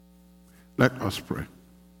Let us pray.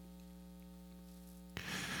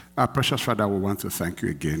 Our precious Father, we want to thank you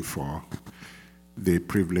again for the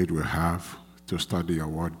privilege we have to study your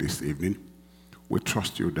word this evening. We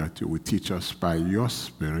trust you that you will teach us by your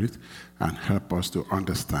Spirit and help us to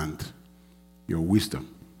understand your wisdom.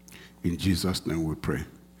 In Jesus' name we pray.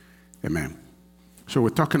 Amen. So we're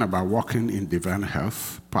talking about walking in divine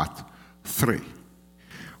health, part 3.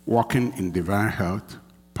 Walking in divine health,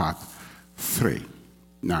 part 3.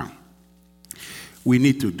 Now, we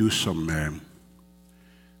need to do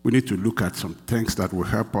we need to look at some things that will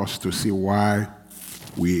help us to see why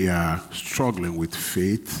we are struggling with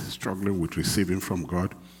faith, struggling with receiving from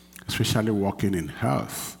God, especially walking in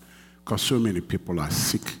health, because so many people are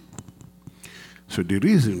sick. So the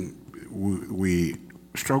reason we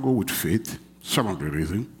struggle with faith, some of the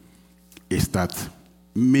reason, is that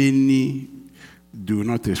many do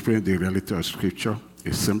not experience the reality of Scripture.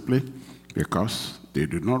 It's simply because they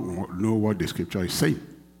do not know what the Scripture is saying.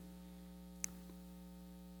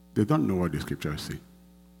 They don't know what the Scripture is saying.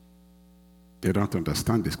 They don't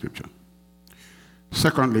understand the Scripture.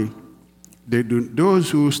 Secondly, those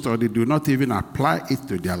who study do not even apply it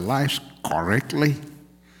to their lives correctly.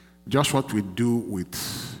 Just what we do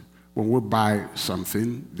when we buy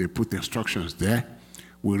something, they put instructions there.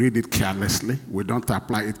 We read it carelessly. We don't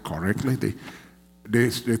apply it correctly.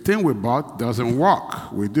 The thing we bought doesn't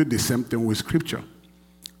work. We do the same thing with Scripture.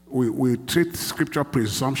 We treat Scripture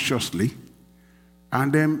presumptuously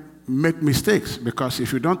and then make mistakes, because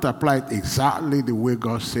if you don't apply it exactly the way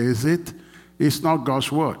God says it, it's not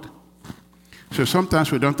God's word. So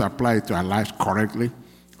sometimes we don't apply it to our lives correctly,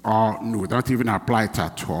 or we don't even apply it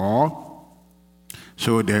at all.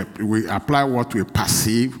 So we apply what we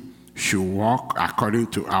perceive should work according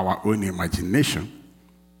to our own imagination.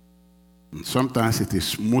 And sometimes it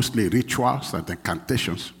is mostly rituals and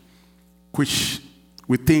incantations, which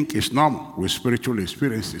we think is normal with spiritual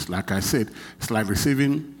experiences. Like I said, it's like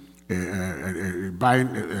receiving,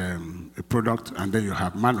 buying a product, and then you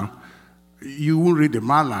have manna. You won't read the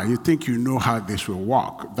manna. You think you know how this will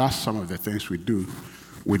work. That's some of the things we do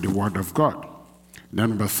with the Word of God. Then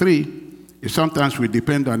number 3 is sometimes we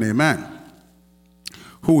depend on a man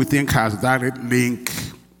who we think has direct link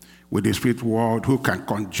with the spirit world, who can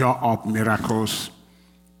conjure up miracles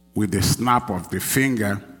with the snap of the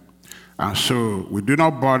finger. And so we do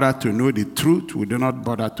not bother to know the truth. We do not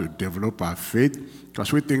bother to develop our faith,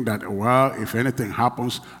 because we think that, well, if anything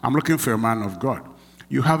happens, I'm looking for a man of God.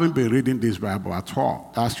 You haven't been reading this Bible at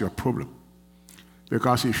all. That's your problem.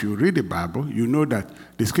 Because if you read the Bible, you know that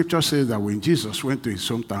the Scripture says that when Jesus went to his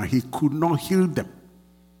hometown, he could not heal them.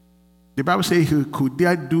 The Bible says he could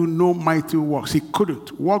there do no mighty works. He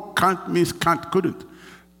couldn't. What can't means can't, couldn't.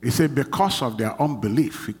 He said because of their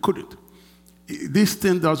unbelief, he couldn't. This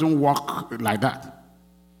thing doesn't work like that.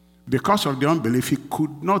 Because of the unbelief, he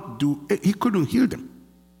couldn't heal them.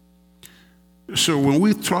 So when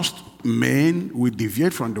we trust men, we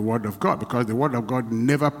deviate from the Word of God, because the Word of God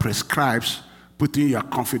never prescribes putting your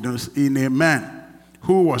confidence in a man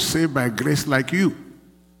who was saved by grace like you.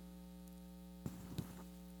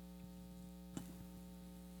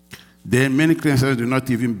 Then many Christians do not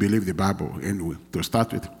even believe the Bible anyway, to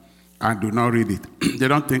start with, and do not read it. They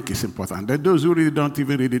don't think it's important. Then those who really don't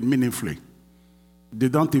even read it meaningfully, they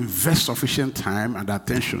don't invest sufficient time and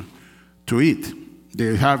attention to it.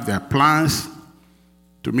 They have their plans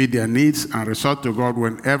to meet their needs and resort to God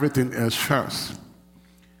when everything else fails.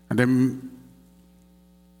 And then,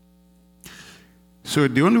 so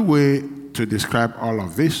the only way to describe all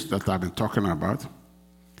of this that I've been talking about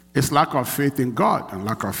is lack of faith in God and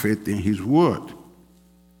lack of faith in His Word.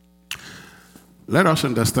 Let us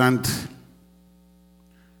understand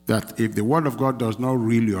that if the Word of God does not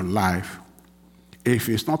rule your life, if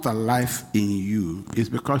it's not alive in you, it's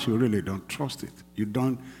because you really don't trust it. You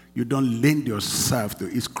don't lend yourself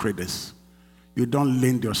to its credence. You don't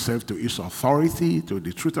lend yourself to its authority, to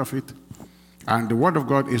the truth of it. And the Word of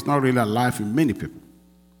God is not really alive in many people,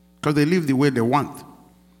 because they live the way they want.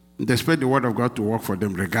 They expect the Word of God to work for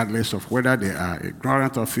them regardless of whether they are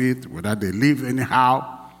ignorant of it, whether they live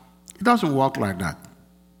anyhow. It doesn't work like that.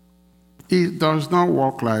 It does not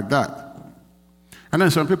work like that. And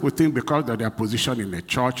then some people think because of their position in the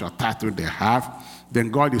church or title they have, then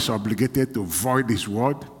God is obligated to void His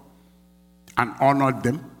word and honor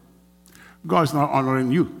them. God is not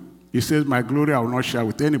honoring you. He says, my glory I will not share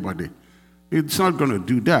with anybody. It's not going to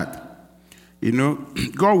do that. You know,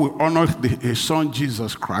 God will honor His Son,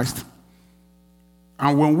 Jesus Christ.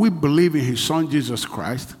 And when we believe in His Son, Jesus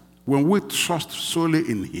Christ, when we trust solely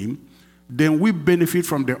in Him, then we benefit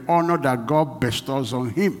from the honor that God bestows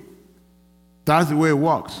on Him. That's the way it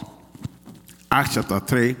works. Acts chapter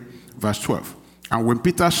 3, Verse 12. And when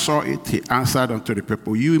Peter saw it, he answered unto the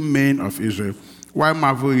people, "You men of Israel, why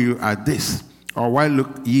marvel you at this? Or why look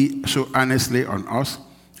ye so earnestly on us,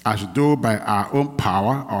 as though by our own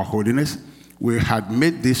power or holiness we had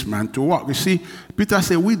made this man to walk?" You see, Peter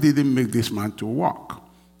said, we didn't make this man to walk.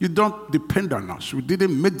 You don't depend on us. We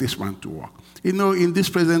didn't make this man to walk. You know, in this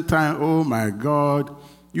present time, oh my God,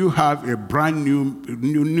 you have a brand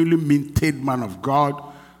newly minted man of God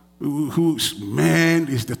whose man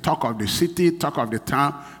is the talk of the city, talk of the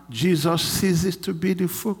town. Jesus ceases to be the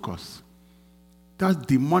focus. That's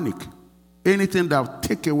demonic. Anything that will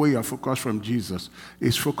take away your focus from Jesus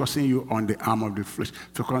is focusing you on the arm of the flesh,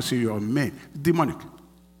 focusing you on men. Demonic.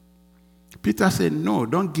 Peter said, no,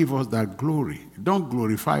 don't give us that glory. Don't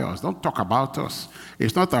glorify us. Don't talk about us.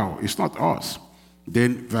 It's not us.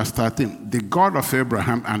 Then verse 13, the God of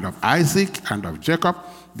Abraham and of Isaac and of Jacob,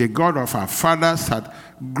 the God of our fathers, had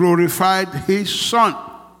glorified his son.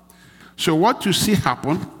 So what you see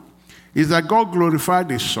happen is that God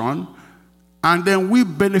glorified his son, and then we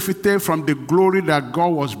benefited from the glory that God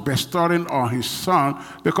was bestowing on his son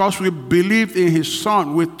because we believed in his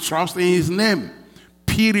son. We trust in his name.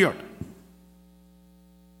 Period.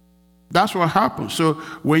 That's what happens. So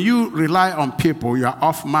when you rely on people, you're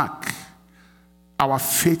off mark. Our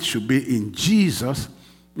faith should be in Jesus.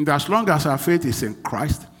 And as long as our faith is in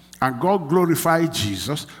Christ and God glorifies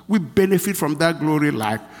Jesus, we benefit from that glory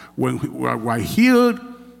like when we're healed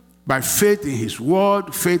by faith in his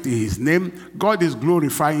word, faith in his name. God is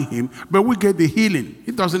glorifying him, but we get the healing.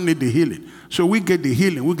 He doesn't need the healing. So we get the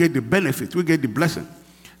healing, we get the benefit, we get the blessing.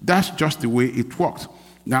 That's just the way it works.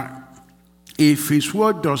 Now, if his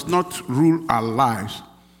word does not rule our lives,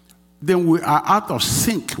 then we are out of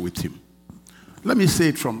sync with him. Let me say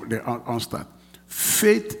it from the onstart.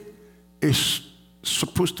 Faith is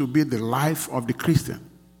supposed to be the life of the Christian.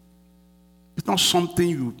 It's not something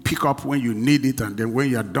you pick up when you need it and then when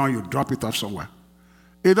you're done, you drop it off somewhere.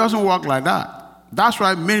 It doesn't work like that. That's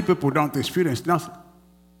why many people don't experience nothing.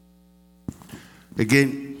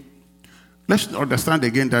 Again, let's understand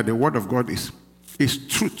again that the word of God is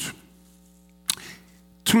truth.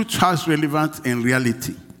 Truth has relevance in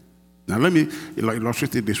reality. Now let me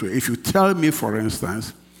illustrate it this way. If you tell me, for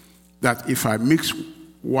instance, that if I mix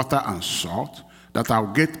water and salt, that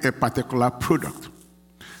I'll get a particular product.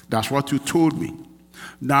 That's what you told me.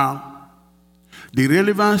 Now, the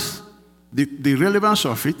relevance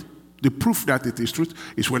of it, the proof that it is truth,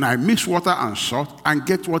 is when I mix water and salt and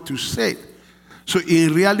get what you said. So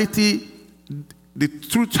in reality, the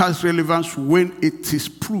truth has relevance when it is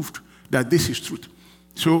proved that this is truth.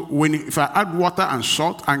 So if I add water and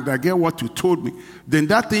salt and I get what you told me, then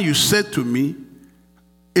that thing you said to me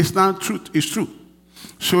is not truth, it's true.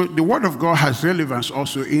 So the word of God has relevance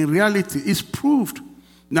also. In reality, it's proved.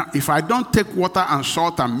 Now, if I don't take water and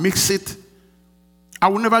salt and mix it, I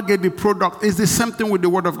will never get the product. It's the same thing with the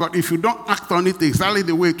word of God. If you don't act on it exactly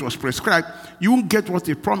the way it was prescribed, you won't get what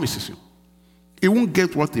it promises you. It won't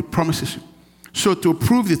get what it promises you. So to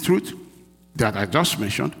prove the truth that I just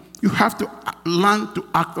mentioned, you have to learn to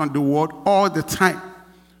act on the word all the time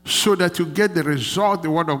so that you get the result the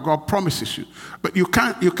word of God promises you. But you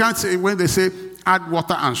can't say, when they say add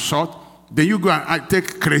water and salt, then you go and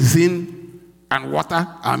take creatine and water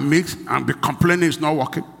and mix and be complaining it's not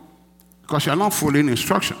working because you're not following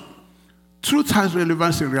instruction. Truth has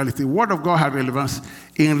relevance in reality. Word of God has relevance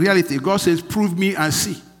in reality. God says, prove me and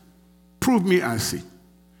see. Prove me and see.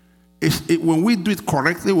 When we do it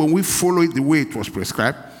correctly, when we follow it the way it was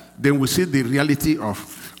prescribed, then we see the reality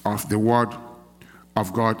of the word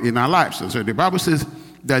of God in our lives. And so the Bible says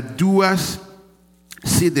that doers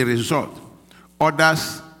see the result.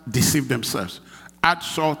 Others deceive themselves. Add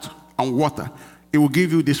salt and water. It will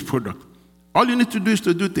give you this product. All you need to do is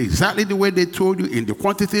to do it exactly the way they told you in the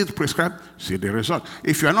quantity prescribed. See the result.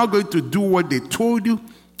 If you're not going to do what they told you,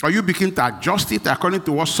 or you begin to adjust it according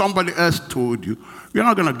to what somebody else told you, you're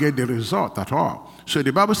not going to get the result at all. So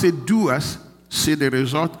the Bible says doers see the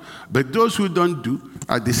result, but those who don't do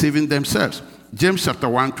are deceiving themselves. James chapter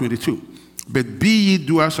 1:22. But be ye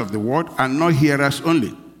doers of the word and not hearers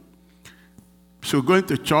only. So going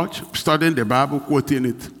to church, studying the Bible, quoting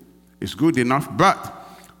it is good enough, but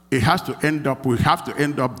we have to end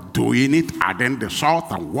up doing it, adding the salt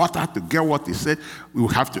and water to get what he said. We will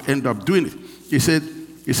have to end up doing it. He said,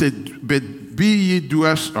 but be ye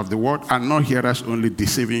doers of the word and not hearers only,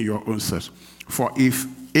 deceiving your own selves. For if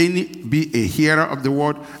any be a hearer of the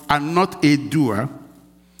word and not a doer,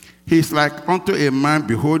 he is like unto a man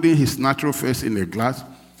beholding his natural face in a glass.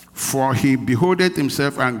 For he beholdeth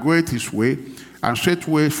himself and goeth his way, and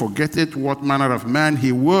straightway forgetteth what manner of man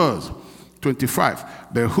he was. 25.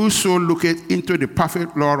 But whoso looketh into the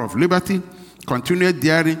perfect law of liberty, continueth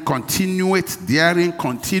therein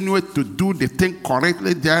to do the thing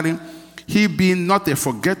correctly therein, he being not a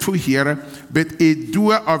forgetful hearer, but a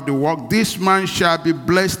doer of the work, this man shall be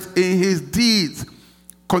blessed in his deeds.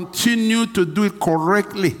 Continue to do it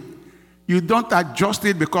correctly. You don't adjust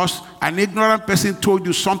it because an ignorant person told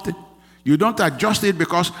you something. You don't adjust it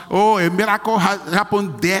because, a miracle has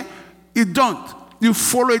happened there. You don't. You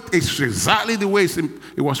follow it exactly the way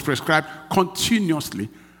it was prescribed continuously,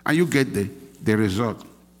 and you get the result.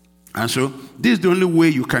 And so this is the only way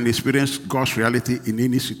you can experience God's reality in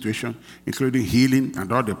any situation, including healing and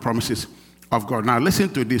all the promises of God. Now listen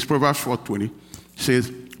to this. Proverbs 4:20 says,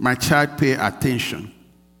 my child, pay attention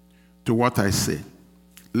to what I say.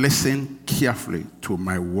 Listen carefully to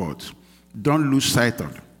my words. Don't lose sight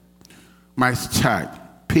of them. My child,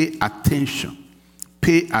 pay attention.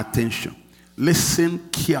 Pay attention. Listen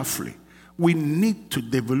carefully. We need to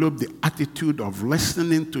develop the attitude of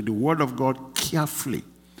listening to the word of God carefully.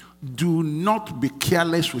 Do not be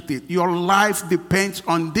careless with it. Your life depends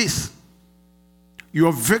on this.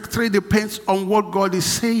 Your victory depends on what God is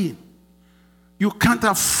saying. You can't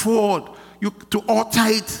afford to alter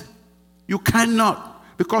it. You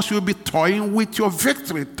cannot, because you'll be toying with your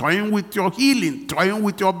victory, toying with your healing, toying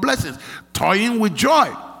with your blessings, toying with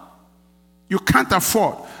joy. You can't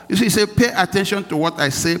afford. You see, say, pay attention to what I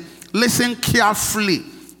say. Listen carefully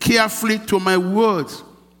to my words.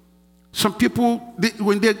 Some people,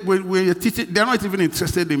 when you're teaching, they're not even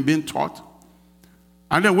interested in being taught.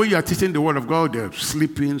 And then when you're teaching the word of God, they're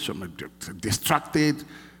sleeping, some are distracted.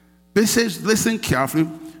 They say, listen carefully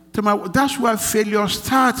to my word. That's where failure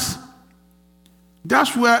starts.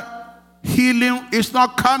 That's where healing is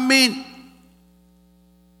not coming.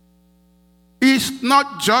 It's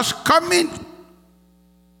not just coming.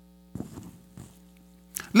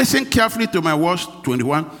 Listen carefully to my words,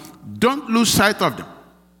 21. Don't lose sight of them.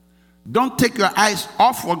 Don't take your eyes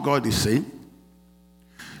off what God is saying.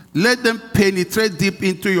 Let them penetrate deep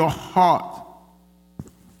into your heart.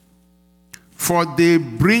 For they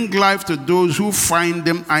bring life to those who find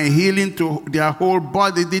them and healing to their whole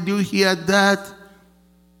body. Did you hear that?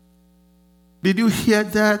 Did you hear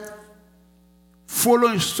that? Follow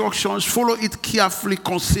instructions. Follow it carefully,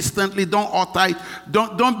 consistently. Don't alter it.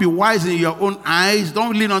 Don't be wise in your own eyes.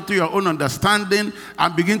 Don't lean onto your own understanding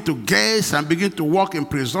and begin to guess and begin to walk in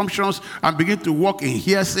presumptions and begin to walk in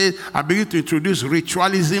hearsay and begin to introduce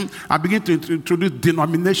ritualism and begin to introduce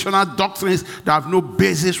denominational doctrines that have no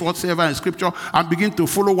basis whatsoever in Scripture and begin to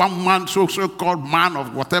follow one man, so-called man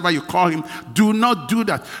of whatever you call him. Do not do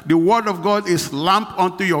that. The word of God is lamp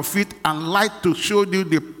unto your feet and light to show you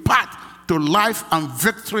the path to life and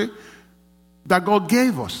victory that God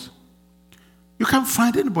gave us. You can't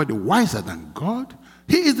find anybody wiser than God.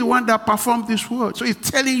 He is the one that performed this word. So he's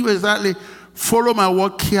telling you exactly, follow my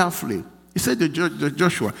word carefully. He said to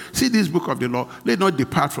Joshua, see this book of the law, let it not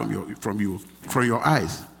depart from your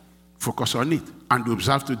eyes. Focus on it and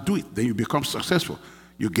observe to do it. Then you become successful.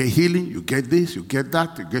 You get healing, you get this, you get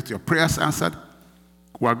that, you get your prayers answered.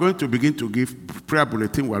 We are going to begin to give prayer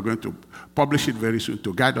bulletin. We are going to publish it very soon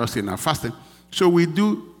to guide us in our fasting. So we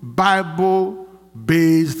do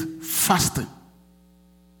Bible-based fasting.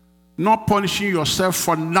 Not punishing yourself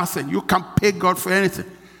for nothing. You can't pay God for anything.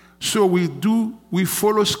 So we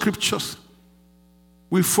follow scriptures.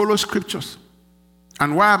 We follow scriptures.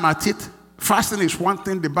 And while I'm at it, fasting is one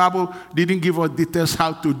thing the Bible didn't give us details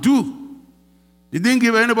how to do. It didn't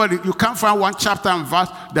give anybody, you can't find one chapter and verse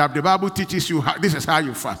that the Bible teaches you, this is how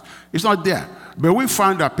you fast. It's not there. But we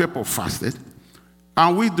found that people fasted,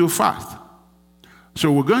 and we do fast.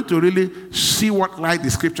 So we're going to really see what light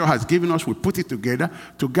the Scripture has given us. We put it together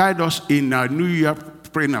to guide us in our New Year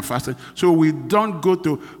praying and fasting. So we don't go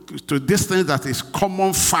to this thing that is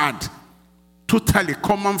common fad, totally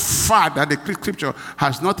common fad that the Scripture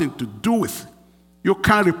has nothing to do with. You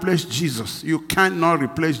can't replace Jesus. You cannot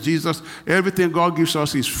replace Jesus. Everything God gives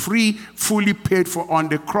us is free, fully paid for on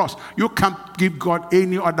the cross. You can't give God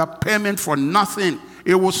any other payment for nothing.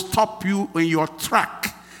 It will stop you in your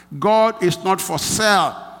track. God is not for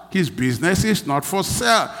sale. His business is not for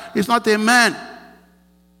sale. He's not a man.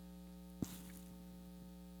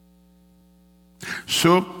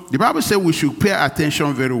 So the Bible says we should pay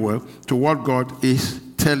attention very well to what God is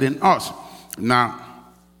telling us. Now,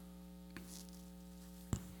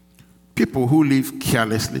 people who live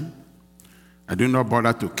carelessly and do not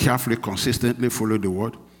bother to carefully, consistently follow the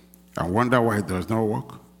word and wonder why it does not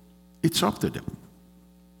work, it's up to them.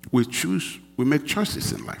 We make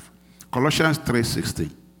choices in life. Colossians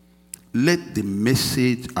 3:16. Let the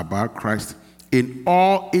message about Christ in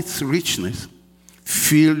all its richness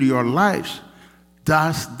Fill your lives.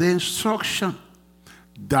 That's the instruction.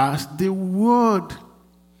 That's the word.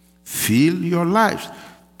 Fill your lives.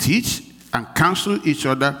 Teach and counsel each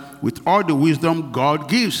other with all the wisdom God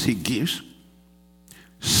gives. He gives.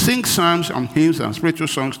 Sing psalms and hymns and spiritual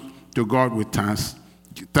songs to God with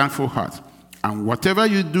thankful heart. And whatever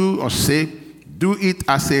you do or say, do it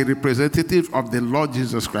as a representative of the Lord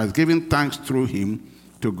Jesus Christ, giving thanks through him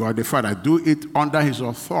to God the Father. Do it under his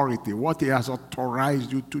authority, what he has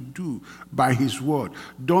authorized you to do by his word.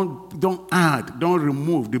 Don't add, don't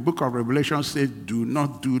remove. The book of Revelation says do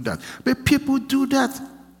not do that. But people do that.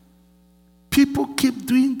 People keep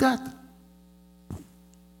doing that.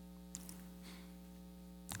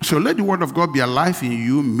 So let the word of God be alive in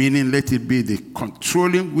you, meaning let it be the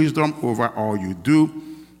controlling wisdom over all you do.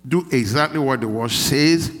 Do exactly what the word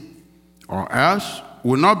says, or else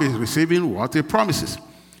will not be receiving what it promises.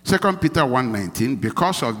 2 Peter 1:19,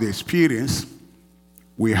 because of the experience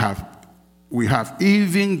we have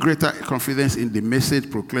even greater confidence in the message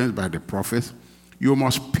proclaimed by the prophets. You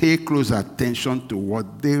must pay close attention to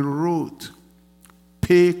what they wrote.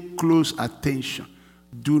 Pay close attention.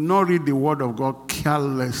 Do not read the word of God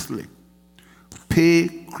carelessly.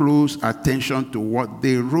 Pay close attention to what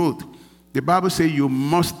they wrote. The Bible says you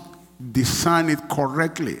must discern it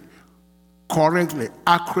correctly,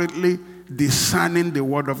 accurately discerning the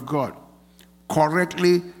word of God.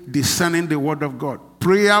 Correctly discerning the word of God.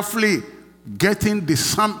 Prayerfully getting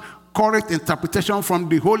the correct interpretation from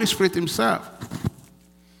the Holy Spirit himself.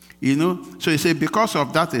 So he said, because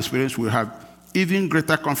of that experience, we have even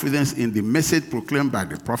greater confidence in the message proclaimed by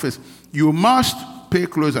the prophets. You must pay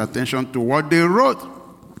close attention to what they wrote.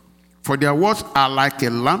 For their words are like a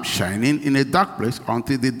lamp shining in a dark place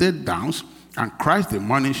until the day dawns and Christ the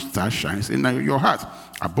morning star shines in your heart.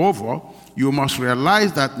 Above all, you must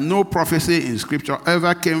realize that no prophecy in Scripture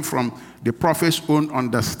ever came from the prophet's own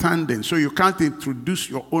understanding. So you can't introduce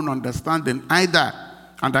your own understanding either.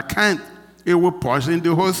 And I can't. It will poison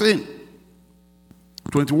the whole thing.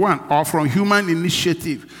 21, or from human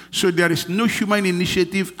initiative. So there is no human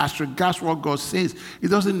initiative as regards what God says. It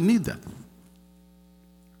doesn't need that.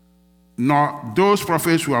 Nor those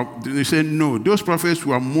prophets they say no. Those prophets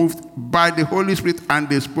who are moved by the Holy Spirit and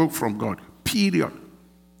they spoke from God. Period.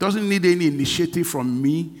 Doesn't need any initiative from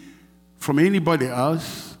me, from anybody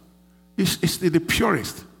else. It's the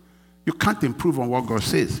purest. You can't improve on what God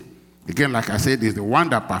says. Again, like I said, it's the one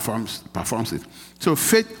that performs it. So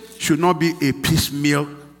faith should not be a piecemeal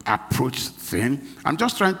approach thing. I'm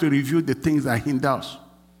just trying to review the things that hinder us.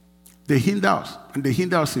 They hinder us, and they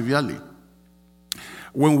hinder us severely.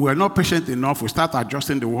 When we're not patient enough, we start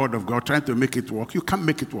adjusting the word of God, trying to make it work. You can't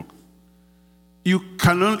make it work. It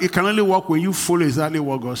can only work when you follow exactly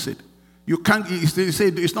what God said. You can't.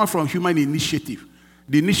 It's not from human initiative.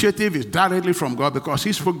 The initiative is directly from God because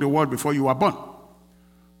he spoke the word before you were born.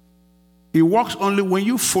 It works only when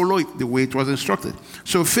you follow it the way it was instructed.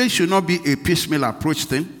 So faith should not be a piecemeal approach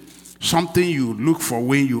thing, something you look for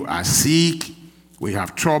when you are sick, when you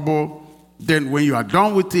have trouble. Then when you are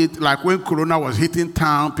done with it, like when Corona was hitting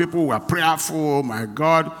town, people were prayerful, oh my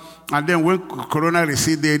God. And then when Corona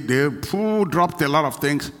receded, they dropped a lot of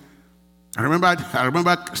things. I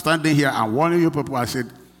remember standing here and warning you people. I said,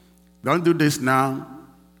 don't do this now.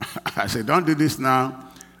 I said, don't do this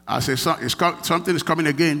now. I said, something is coming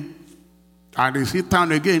again. And it's hit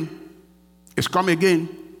town again. It's coming again.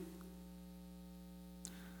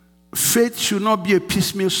 Faith should not be a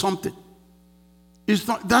piecemeal something.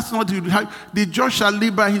 That's not the just shall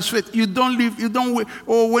live by his faith. You don't live,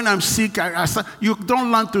 when I'm sick, you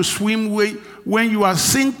don't learn to swim when you are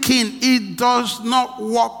sinking. It does not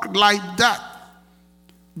work like that.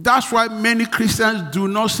 That's why many Christians do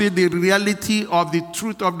not see the reality of the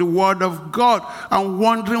truth of the word of God and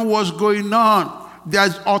wondering what's going on.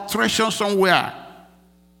 There's alteration somewhere.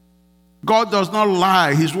 God does not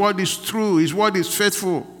lie. His word is true. His word is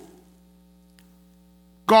faithful.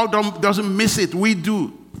 God doesn't miss it. We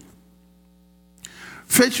do.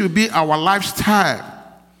 Faith should be our lifestyle.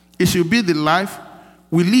 It should be the life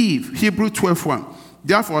we live. Hebrews 12:1.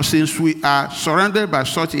 Therefore, since we are surrounded by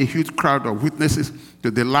such a huge crowd of witnesses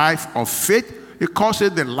to the life of faith, it calls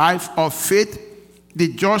it the life of faith.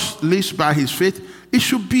 The just lives by his faith. It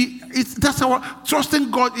should be,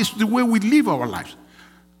 trusting God is the way we live our lives.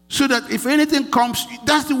 So that if anything comes,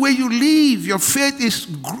 that's the way you live. Your faith is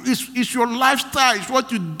your lifestyle. It's what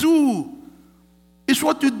you do. It's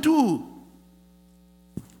what you do.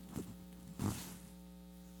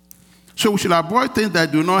 So we should avoid things that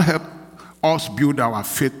do not help us build our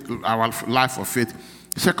faith, our life of faith.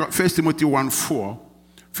 1 Timothy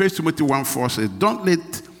 1:4 says, don't let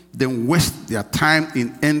then waste their time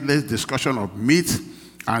in endless discussion of myths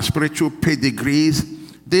and spiritual pedigrees.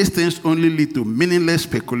 These things only lead to meaningless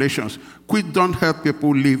speculations, which don't help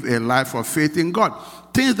people live a life of faith in God.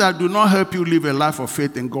 Things that do not help you live a life of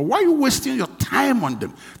faith in God. Why are you wasting your time on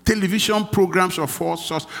them? Television programs of all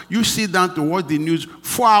sorts. You sit down to watch the news.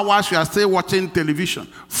 4 hours, you are still watching television.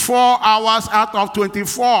 4 hours out of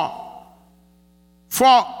 24.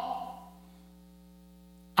 4.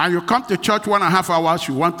 And you come to church 1.5 hours,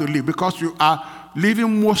 you want to leave because you are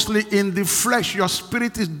living mostly in the flesh. Your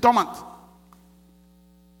spirit is dormant.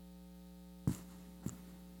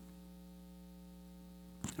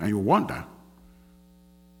 And you wonder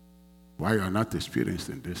why you are not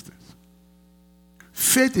experiencing these things.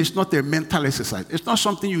 Faith is not a mental exercise. It's not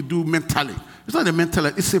something you do mentally. It's not a mental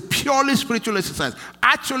exercise. It's a purely spiritual exercise.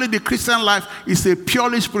 Actually, the Christian life is a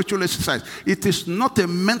purely spiritual exercise. It is not a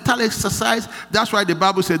mental exercise. That's why the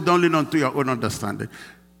Bible said, don't lean unto your own understanding.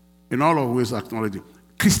 In all of ways, acknowledge it.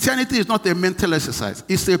 Christianity is not a mental exercise.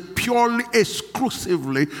 It's a purely,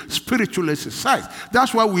 exclusively spiritual exercise.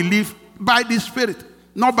 That's why we live by the Spirit,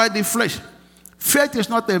 not by the flesh. Faith is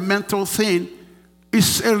not a mental thing.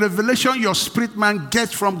 It's a revelation your spirit man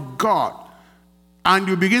gets from God. And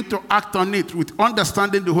you begin to act on it with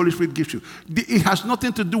understanding the Holy Spirit gives you. It has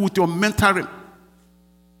nothing to do with your mental realm.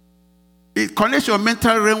 It connects your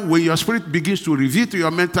mental realm when your spirit begins to reveal to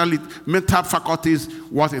your mental faculties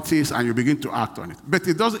what it is, and you begin to act on it. But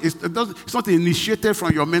it's not initiated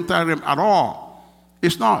from your mental realm at all.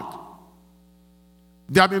 It's not.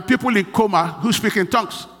 There have been people in coma who speak in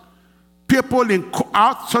tongues. People in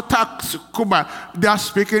outside coma, they are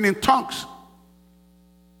speaking in tongues.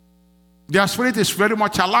 Their spirit is very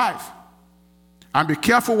much alive. And be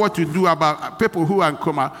careful what you do about people who are in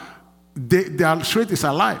coma. Their spirit is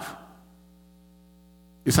alive.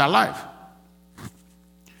 It's alive.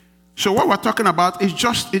 So what we're talking about is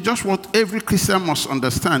just what every Christian must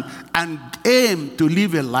understand and aim to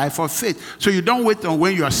live a life of faith. So you don't wait on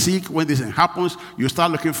when you are sick, when this happens, you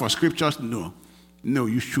start looking for scriptures. No,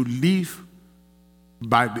 you should live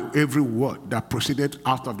by every word that proceeded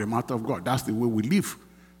out of the mouth of God. That's the way we live.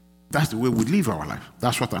 That's the way we live our life.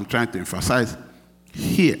 That's what I'm trying to emphasize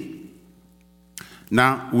here.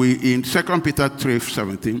 Now, we in 2 Peter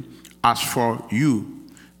 3:17, as for you,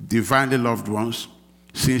 divinely loved ones,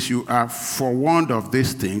 since you are forewarned of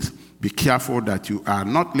these things, be careful that you are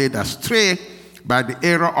not led astray by the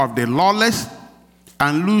error of the lawless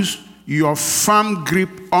and lose your firm grip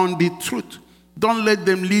on the truth. Don't let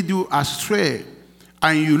them lead you astray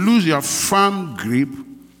and you lose your firm grip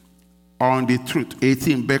on the truth.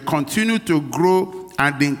 18, but continue to grow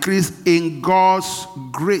and increase in God's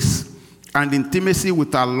grace and intimacy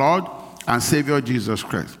with our Lord and Savior Jesus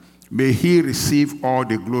Christ. May he receive all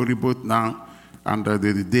the glory both now and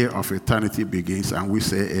the day of eternity begins. And we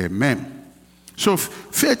say amen. So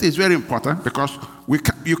faith is very important because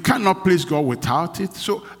you cannot please God without it.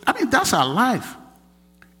 So, that's our life.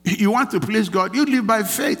 You want to please God, you live by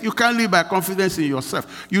faith. You can't live by confidence in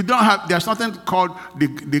yourself. There's nothing called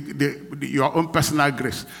your own personal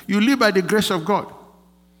grace. You live by the grace of God.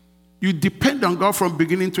 You depend on God from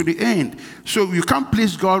beginning to the end. So you can't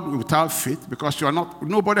please God without faith because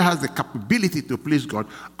nobody has the capability to please God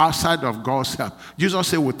outside of God's help. Jesus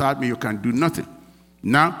said, without me, you can do nothing.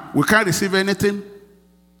 Now, we can't receive anything.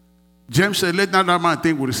 James said, let not that man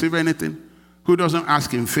think we receive anything who doesn't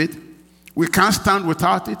ask in faith. We can't stand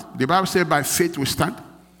without it. The Bible says by faith we stand.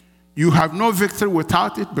 You have no victory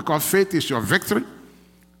without it because faith is your victory.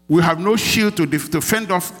 We have no shield to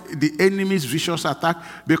fend off the enemy's vicious attack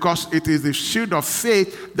because it is the shield of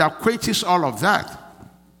faith that quenches all of that.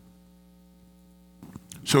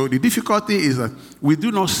 So the difficulty is that we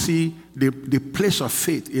do not see the place of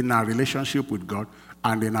faith in our relationship with God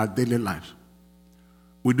and in our daily lives.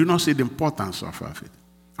 We do not see the importance of our faith.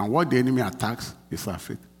 And what the enemy attacks is our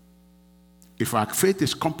faith. If our faith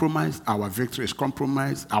is compromised, our victory is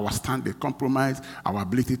compromised, our stand is compromised, our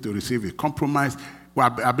ability to receive is compromised,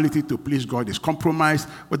 our ability to please God is compromised.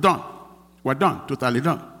 We're done. We're done. Totally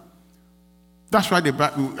done. That's why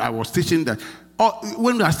I was teaching that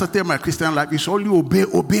when I started my Christian life, it's only obey.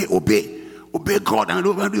 Obey God and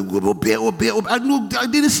obey. I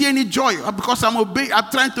didn't see any joy because I'm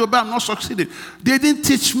trying to obey, I'm not succeeding. They didn't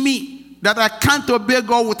teach me that I can't obey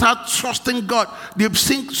God without trusting God. The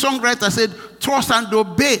songwriter said, trust and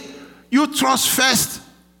obey. You trust first,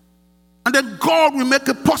 and then God will make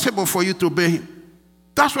it possible for you to obey him.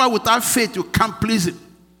 That's why without faith, you can't please him.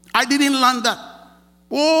 I didn't learn that.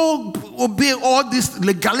 Obey all these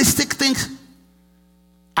legalistic things.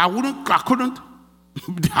 I couldn't.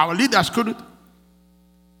 Our leaders couldn't.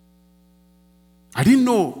 I didn't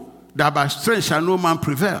know that by strength shall no man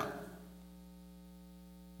prevail.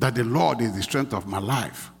 That the Lord is the strength of my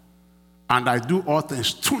life. And I do all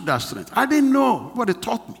things through that strength. I didn't know what it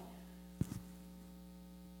taught me.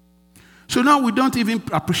 So now we don't even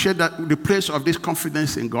appreciate that the place of this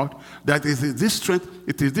confidence in God, that it is this strength,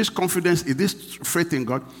 it is this confidence, it is this faith in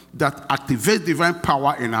God that activates divine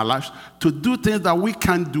power in our lives to do things that we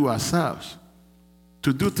can't do ourselves,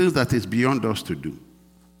 to do things that is beyond us to do.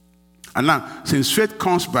 And now, since faith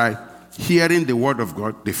comes by hearing the word of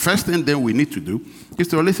God, the first thing then we need to do is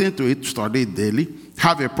to listen to it, study it daily,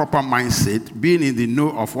 have a proper mindset, being in the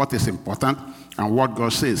know of what is important and what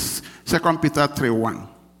God says. 2 Peter 3:1.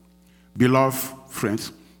 Beloved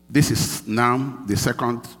friends, this is now the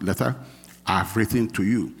second letter I have written to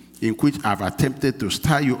you, in which I have attempted to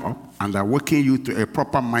stir you up and awaken you to a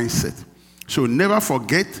proper mindset. So never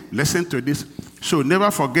forget, listen to this, so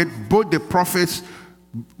never forget both the prophecies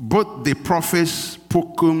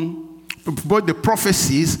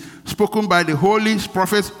spoken by the holy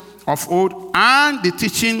prophets of old and the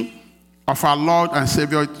teaching of our Lord and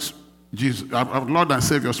Savior Jesus, our Lord and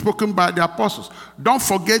Savior, spoken by the apostles. Don't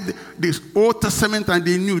forget the Old Testament and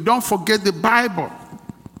the New. Don't forget the Bible.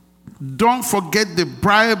 Don't forget the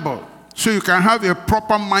Bible, so you can have a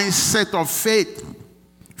proper mindset of faith.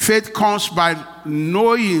 Faith comes by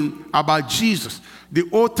knowing about Jesus. The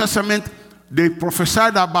Old Testament, they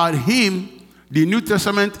prophesied about him. The New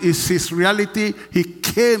Testament is his reality. He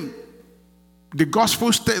came. The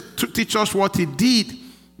Gospels teach us what he did.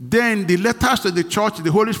 Then the letters to the church,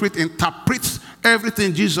 the Holy Spirit interprets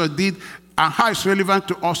everything Jesus did and how it's relevant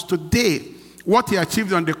to us today. What he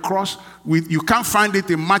achieved on the cross, you can't find it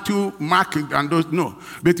in Matthew, Mark, and those, no.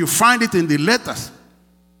 But you find it in the letters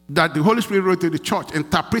that the Holy Spirit wrote to the church,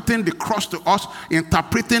 interpreting the cross to us,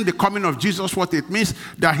 interpreting the coming of Jesus, what it means,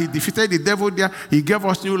 that he defeated the devil there, he gave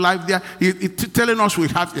us new life there, telling us we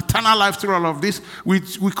have eternal life through all of this. We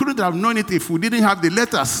couldn't have known it if we didn't have the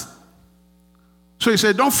letters. So he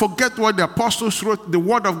said, don't forget what the apostles wrote, the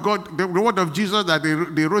word of God, the word of Jesus that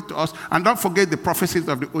they wrote to us, and don't forget the prophecies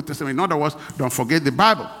of the Old Testament. In other words, don't forget the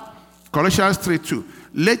Bible. Colossians 3:2.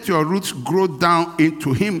 Let your roots grow down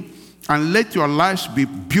into him, and let your lives be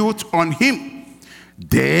built on him.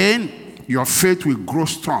 Then your faith will grow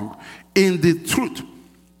strong in the truth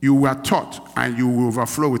you were taught, and you will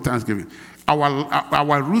overflow with thanksgiving.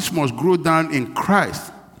 Our roots must grow down in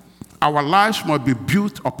Christ. Our lives must be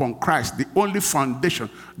built upon Christ, the only foundation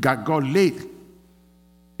that God laid.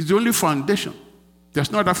 It's the only foundation.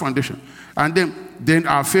 There's no other foundation. And then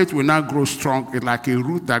our faith will now grow strong. It's like a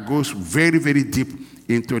root that goes very, very deep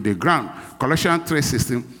into the ground. Colossians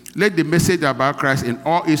 3:16. Let the message about Christ in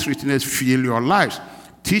all its richness fill your lives.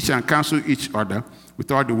 Teach and counsel each other with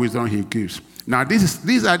all the wisdom he gives. Now,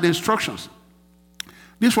 these are the instructions.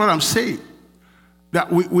 This is what I'm saying. That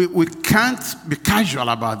we can't be casual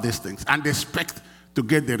about these things and expect to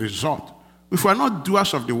get the result. If we're not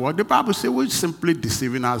doers of the word, the Bible says we're simply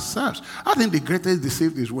deceiving ourselves. I think the greatest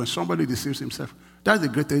deceit is when somebody deceives himself. That's the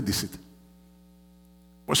greatest deceit.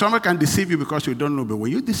 Well, somebody can deceive you because you don't know, but when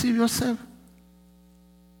you deceive yourself,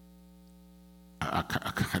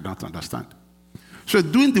 I don't understand. So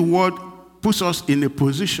doing the word puts us in a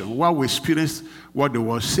position where we experience what the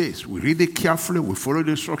word says. We read it carefully, we follow the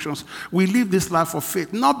instructions, we live this life of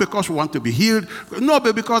faith, not because we want to be healed, no,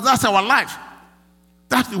 but because that's our life.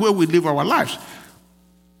 That's the way we live our lives.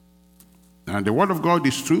 And the word of God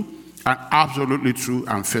is true, and absolutely true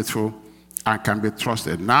and faithful, and can be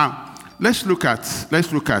trusted. Now, let's look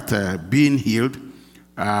at being healed.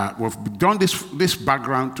 We've done this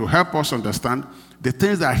background to help us understand the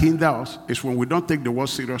things that hinder us is when we don't take the word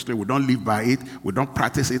seriously, we don't live by it, we don't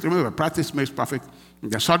practice it. Remember, practice makes perfect.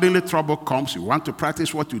 Then suddenly trouble comes, you want to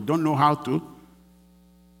practice what you don't know how to.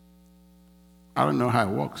 I don't know how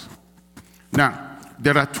it works. Now,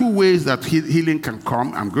 there are two ways that healing can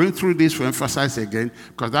come. I'm going through this to emphasize again,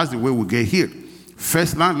 because that's the way we get healed.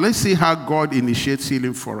 First, now, let's see how God initiates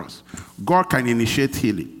healing for us. God can initiate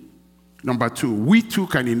healing. Number two, we too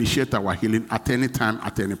can initiate our healing at any time,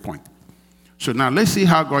 at any point. So now let's see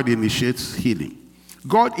how God initiates healing.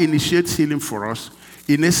 God initiates healing for us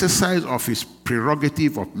in exercise of his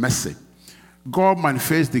prerogative of mercy. God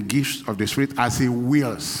manifests the gifts of the Spirit as he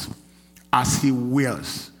wills. As he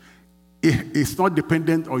wills. It's not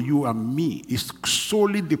dependent on you and me. It's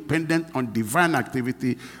solely dependent on divine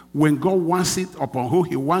activity. When God wants it, upon who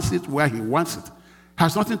he wants it, where he wants it. It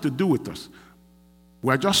has nothing to do with us.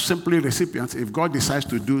 We're just simply recipients if God decides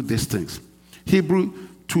to do these things. Hebrews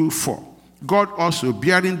 2:4. God also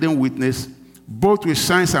bearing them witness, both with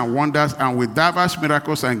signs and wonders, and with diverse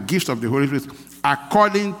miracles and gifts of the Holy Spirit,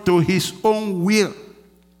 according to his own will.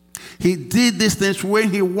 He did these things when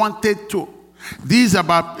he wanted to.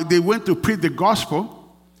 They went to preach the gospel.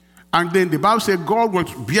 And then the Bible said God was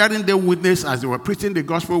bearing them witness as they were preaching the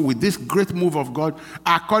gospel with this great move of God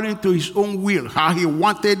according to his own will. How he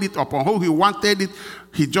wanted it, upon who he wanted it.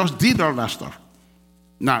 He just did all that stuff.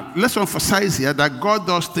 Now, let's emphasize here that God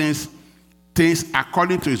does things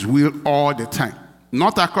according to his will all the time.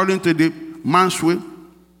 Not according to the man's will.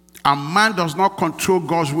 And man does not control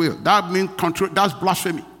God's will. That means control. That's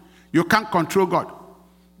blasphemy. You can't control God.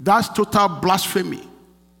 That's total blasphemy.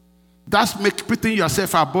 That's putting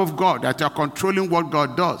yourself above God, that you're controlling what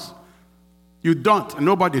God does. You don't.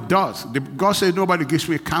 Nobody does. God says nobody gives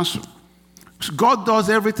me counsel. So God does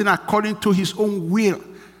everything according to his own will.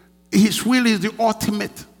 His will is the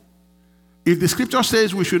ultimate. If the scripture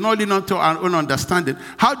says we should not lean onto our own understanding,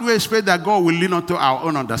 how do we expect that God will lean onto our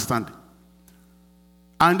own understanding?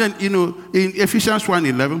 And then, in Ephesians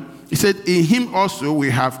 1:11, he said, in him also we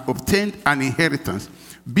have obtained an inheritance,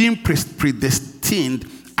 being predestined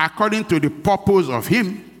according to the purpose of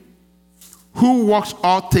him who works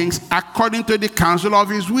all things according to the counsel of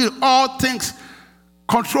his will. All things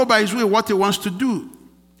controlled by his will, what he wants to do.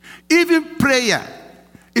 Even prayer,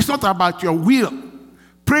 it's not about your will.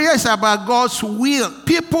 Prayer is about God's will.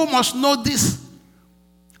 People must know this.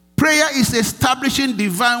 Prayer is establishing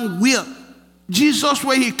divine will. Jesus,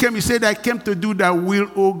 when he came, he said, I came to do thy will,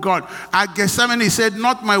 O God. At Gethsemane, he said,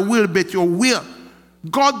 not my will, but your will.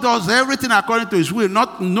 God does everything according to his will,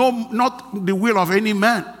 not the will of any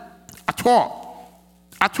man at all.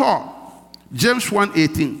 At all. James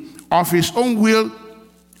 1:18, of his own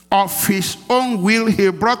will, he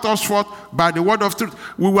brought us forth by the word of truth.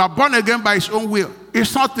 We were born again by his own will.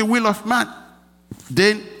 It's not the will of man.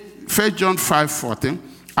 Then 1 John 5:14,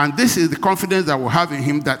 and this is the confidence that we have in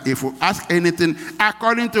him, that if we ask anything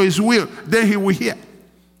according to his will, then he will hear.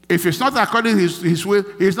 If it's not according to his will,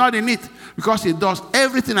 he's not in it, because he does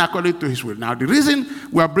everything according to his will. Now, the reason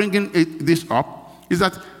we are bringing this up is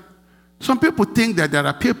that some people think that there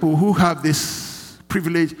are people who have this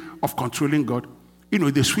privilege of controlling God.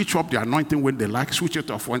 They switch up the anointing when they like, switch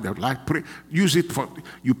it off when they like, pray, use it for,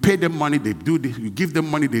 you pay them money, they do this, you give them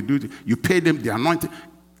money, they do this, you pay them the anointing.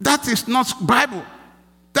 That is not Bible.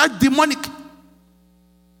 That's demonic.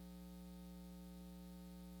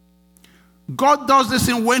 God does this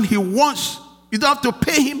thing when he wants. You don't have to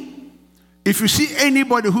pay him. If you see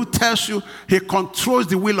anybody who tells you he controls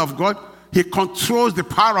the will of God, he controls the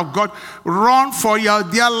power of God, run for your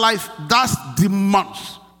dear life. That's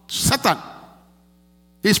demons. Satan.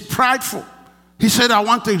 He's prideful. He said, I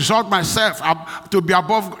want to exalt myself to be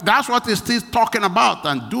above God. That's what he's still talking about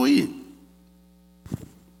and doing.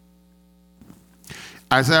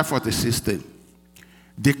 Isaiah 46:10.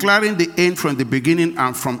 Declaring the end from the beginning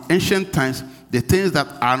and from ancient times, the things that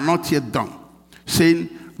are not yet done, saying,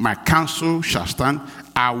 my counsel shall stand,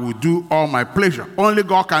 I will do all my pleasure. Only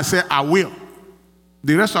God can say, I will.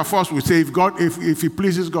 The rest of us will say, if he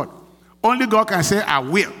pleases God. Only God can say, I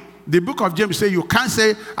will. The book of James says, you can't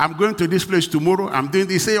say, I'm going to this place tomorrow, I'm doing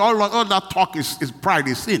this. Say, all that talk is pride,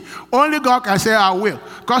 is sin. Only God can say, I will,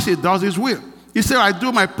 because he does his will. He said, I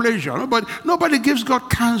do my pleasure. Nobody gives God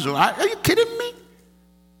counsel. Are you kidding me?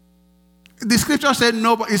 The scripture said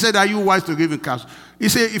nobody. He said, are you wise to give him counsel? He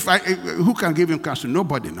said, who can give him counsel?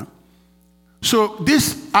 Nobody, no? So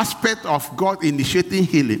this aspect of God initiating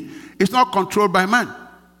healing is not controlled by man.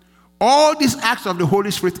 All these acts of the Holy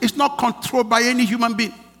Spirit is not controlled by any human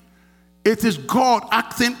being. It is God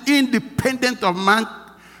acting independent of man,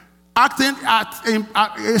 acting at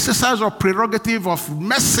exercise of prerogative of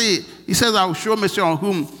mercy. He says, I will show mercy on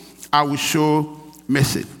whom I will show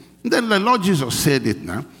mercy. And then the Lord Jesus said it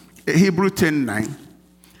now. Hebrews 10:9.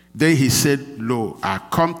 Then he said, lo, I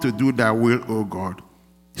come to do thy will, O God.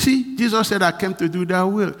 See, Jesus said, I came to do thy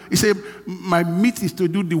will. He said, my meat is to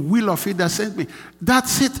do the will of him that sent me.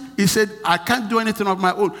 That's it. He said, I can't do anything of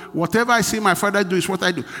my own. Whatever I see my Father do is what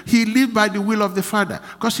I do. He lived by the will of the Father,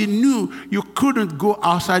 because he knew you couldn't go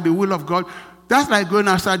outside the will of God. That's like going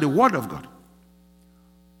outside the word of God.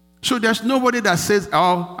 So there's nobody that says,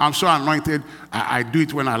 oh, I'm so anointed, I do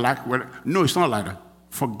it when I like. No, it's not like that.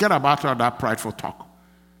 Forget about all that prideful talk.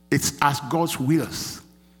 It's as God's wills.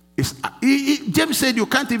 James said you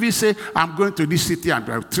can't even say, I'm going to this city and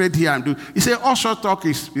I'll trade here and do. He said, all short talk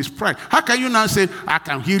is pride. How can you now say, I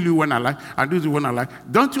can heal you when I like and do it when I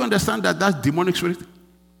like? Don't you understand that that's demonic spirit?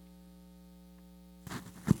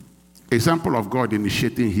 Example of God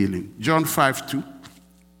initiating healing. John 5:2.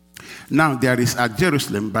 Now there is at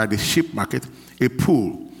Jerusalem by the sheep market a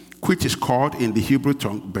pool, which is called in the Hebrew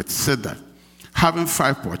tongue Bethesda, having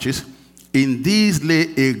 5 porches, In these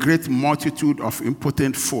lay a great multitude of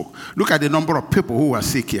impotent folk. Look at the number of people who were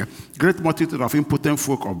sick here. Great multitude of impotent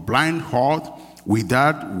folk, of blind, halt,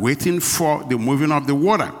 withered, waiting for the moving of the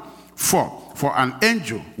water. For an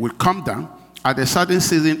angel will come down at a certain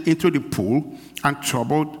season into the pool and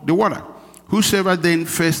trouble the water. Whosoever then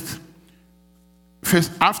first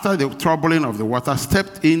after the troubling of the water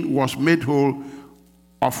stepped in was made whole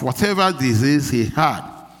of whatever disease he had.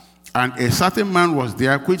 And a certain man was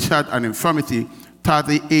there which had an infirmity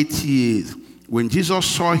 38 years. When Jesus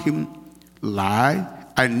saw him lie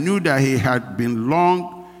and knew that he had been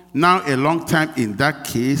now a long time in that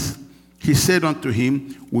case, he said unto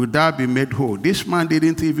him, will thou be made whole? This man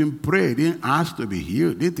didn't even pray, didn't ask to be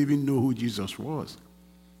healed, didn't even know who Jesus was.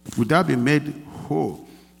 Would thou be made whole?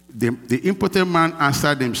 The impotent man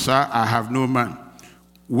answered him, Sir, I have no man,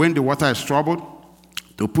 when the water is troubled,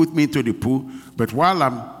 to put me into the pool, but while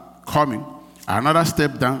I'm coming, another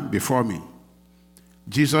stepped down before me.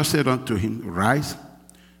 Jesus said unto him, Rise,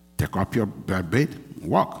 take up your bed,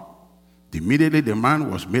 walk. Immediately the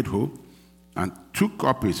man was made whole, and took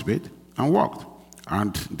up his bed and walked.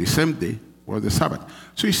 And the same day was the Sabbath.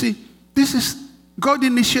 So you see, this is, God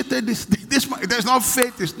initiated this. There's no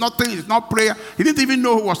faith, it's nothing, it's not prayer. He didn't even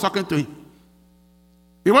know who was talking to him.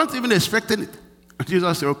 He wasn't even expecting it. And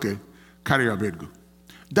Jesus said, okay, carry your bed, go.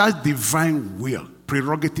 That's divine will,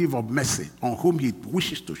 prerogative of mercy, on whom he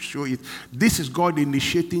wishes to show it. This is God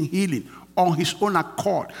initiating healing on his own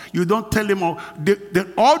accord. You don't tell him,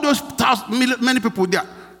 all those many people there,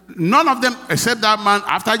 none of them, except that man,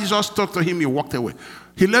 after Jesus talked to him, he walked away.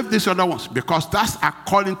 He left these other ones because that's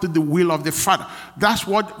according to the will of the Father. That's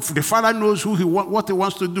what the Father knows what he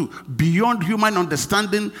wants to do. Beyond human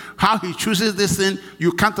understanding, how he chooses this thing,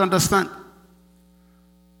 you can't understand.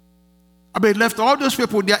 But he left all those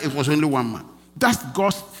people there, it was only one man. That's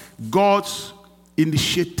God's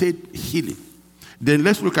initiated healing. Then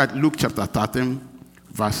let's look at Luke chapter 13,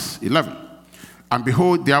 verse 11. And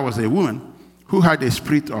behold, there was a woman who had a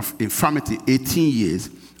spirit of infirmity 18 years,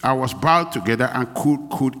 and was bowed together and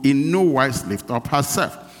could in no wise lift up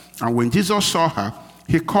herself. And when Jesus saw her,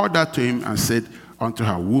 he called her to him and said unto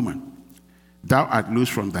her, Woman, thou art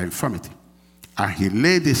loosed from thy infirmity. And he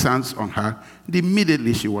laid his hands on her, and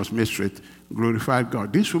immediately she was made straight, glorified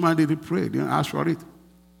God. This woman didn't pray, didn't ask for it.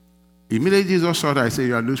 Immediately Jesus saw her, he said,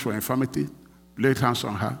 You are loosed from infirmity, laid hands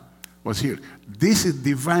on her, was healed. This is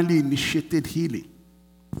divinely initiated healing.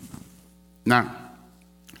 Now,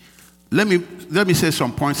 let me say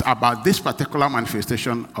some points about this particular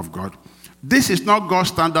manifestation of God. This is not God's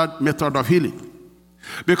standard method of healing.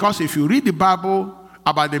 Because if you read the Bible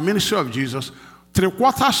about the ministry of Jesus,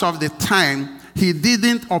 3/4 of the time, he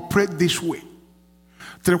didn't operate this way.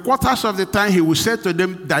 3/4 of the time, he would say to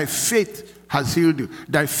them, Thy faith has healed you.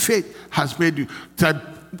 Thy faith has made you.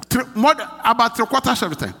 About 3/4 of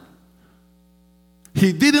the time.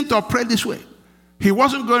 He didn't operate this way. He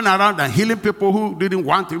wasn't going around and healing people who didn't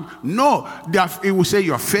want him. No, he would say,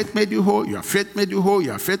 Your faith made you whole, your faith made you whole,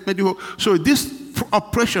 your faith made you whole. So this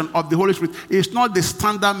operation of the Holy Spirit is not the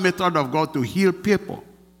standard method of God to heal people.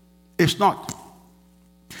 It's not.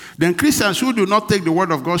 Then Christians who do not take the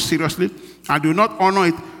word of God seriously and do not honor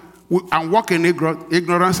it and walk in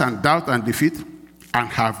ignorance and doubt and defeat and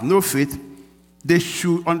have no faith, they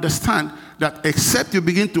should understand that except you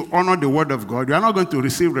begin to honor the word of God, you are not going to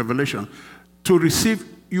receive revelation, to receive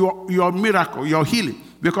your miracle, your healing.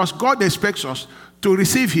 Because God expects us to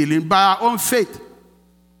receive healing by our own faith.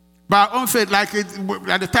 By our own faith, like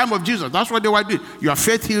at the time of Jesus. That's what they were doing. Your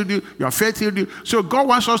faith healed you, your faith healed you. So God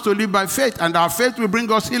wants us to live by faith, and our faith will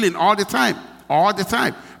bring us healing all the time. All the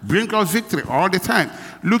time. Bring us victory all the time.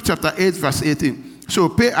 Luke chapter 8, verse 18. So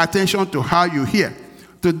pay attention to how you hear.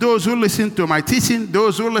 To those who listen to my teaching,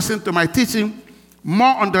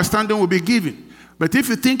 more understanding will be given. But if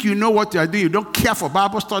you think you know what you are doing, you don't care for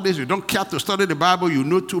Bible studies, you don't care to study the Bible, you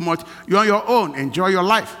know too much, you're on your own, enjoy your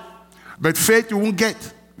life. But faith you won't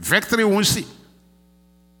get, victory you won't see.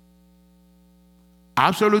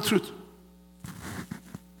 Absolute truth.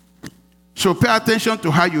 So pay attention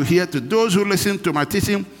to how you hear. To those who listen to my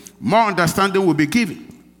teaching, more understanding will be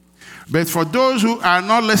given. But for those who are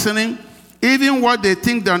not listening, even what they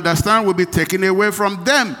think they understand will be taken away from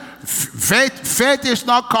them. Faith is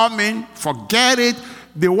not coming. Forget it.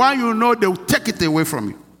 The one you know, they will take it away from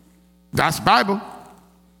you. That's Bible.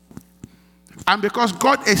 And because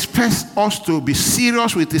God expects us to be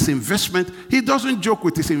serious with his investment, he doesn't joke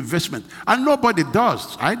with his investment. And nobody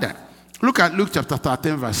does either. Look at Luke chapter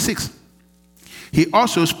 13, verse 6. He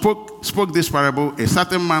also spoke this parable. A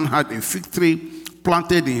certain man had a fig tree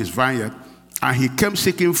planted in his vineyard, and he came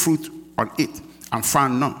seeking fruit on it and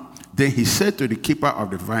found none. Then he said to the keeper of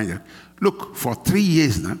the vineyard, look, for 3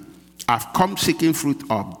 years now, I've come seeking fruit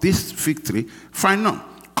of this fig tree, find none.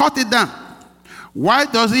 Cut it down. Why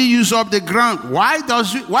does he use up the ground?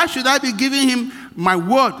 Why should I be giving him my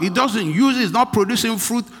word? He doesn't use it, he's not producing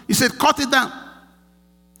fruit. He said, cut it down.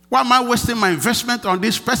 Why am I wasting my investment on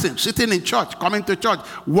this person sitting in church, coming to church?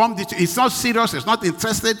 It's not serious, it's not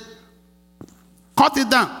interested. Cut it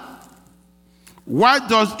down. Why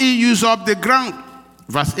does he use up the ground?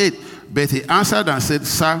 Verse 8. But he answered and said,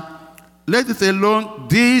 sir, let it alone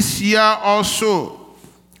this year also,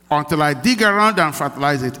 until I dig around and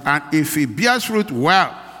fertilize it. And if it bears fruit,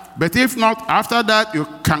 well. But if not, after that, you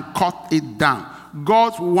can cut it down.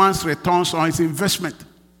 God wants returns on his investment.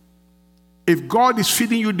 If God is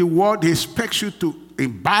feeding you the word, he expects you to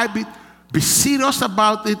imbibe it, be serious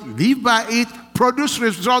about it, live by it, produce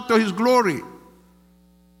result to his glory.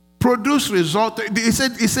 Produce result. He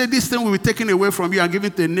said this thing will be taken away from you and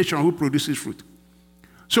given to a nation who produces fruit.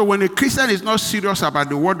 So when a Christian is not serious about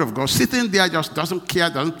the word of God, sitting there just doesn't care,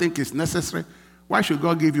 doesn't think it's necessary, why should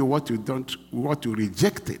God give you what you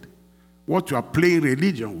rejected, what you are playing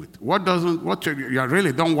religion with, what you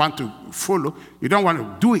really don't want to follow, you don't want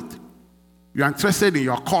to do it. You are interested in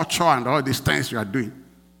your culture and all these things you are doing.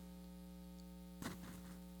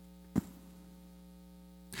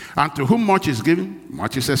 And to whom much is given,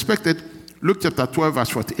 much is expected. Luke chapter 12, verse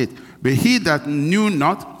 48. But he that knew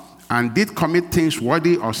not and did commit things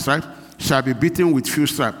worthy of strife shall be beaten with few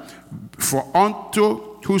stripes. For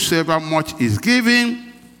unto whosoever much is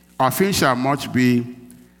given, of him shall much be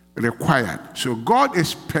required. So God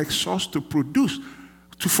expects us to produce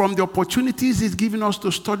from the opportunities he's given us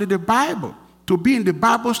to study the Bible, to be in the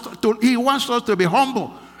Bible. He wants us to be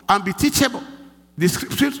humble and be teachable. The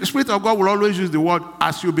Spirit of God will always use the word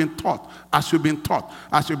as you've been taught, as you've been taught,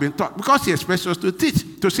 as you've been taught. Because he expects us to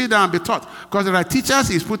teach, to sit down and be taught. Because there are teachers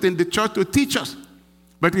he's put in the church to teach us.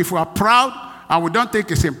 But if we are proud and we don't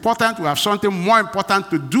think it's important, we have something more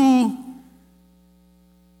important to do,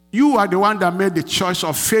 you are the one that made the choice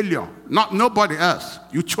of failure, not nobody else.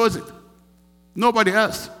 You chose it. Nobody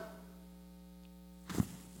else.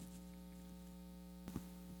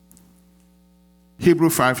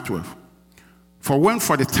 Hebrews 5:12. For when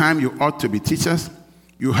for the time you ought to be teachers,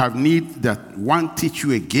 you have need that one teach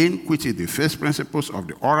you again, which is the first principles of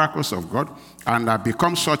the oracles of God, and are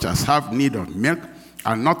become such as have need of milk,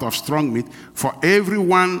 and not of strong meat. For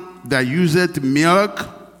everyone that useth milk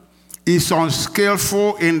is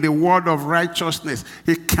unskillful in the word of righteousness.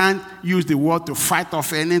 He can't use the word to fight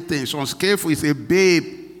off anything. He's unskillful. He's a babe.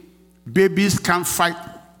 Babies can't fight,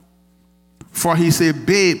 for he's a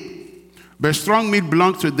babe. But strong meat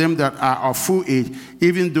belongs to them that are of full age,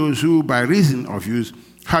 even those who, by reason of use,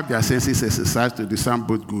 have their senses exercised to discern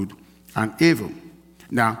both good and evil.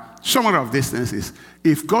 Now, some of these things is,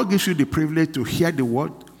 if God gives you the privilege to hear the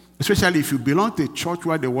word, especially if you belong to a church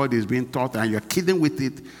where the word is being taught and you're kidding with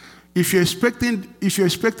it, if you're expecting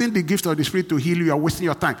the gift of the Spirit to heal you, you're wasting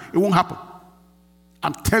your time. It won't happen.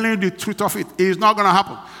 I'm telling you the truth of it. It is not going to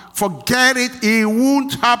happen. Forget it. It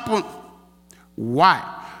won't happen.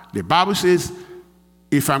 Why? The Bible says,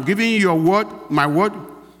 if I'm giving you your word, my word,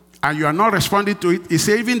 and you are not responding to it, it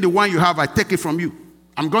says, even the one you have, I take it from you.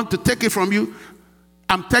 I'm going to take it from you.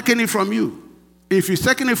 I'm taking it from you. If he's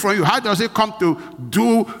taking it from you, how does it come to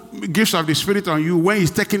do gifts of the Spirit on you when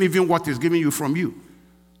he's taking even what he's giving you from you?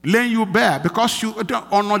 Laying you bare because you don't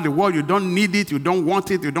honor the word, you don't need it, you don't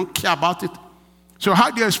want it, you don't care about it. So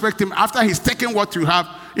how do you expect him, after he's taken what you have,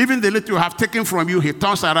 even the little you have taken from you, he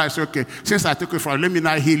turns around and says, okay, since I took it from you, let me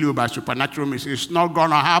now heal you by supernatural means. It's not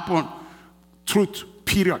going to happen. Truth,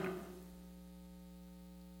 period.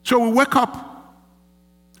 So we wake up.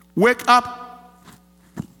 Wake up.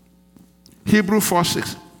 Hebrews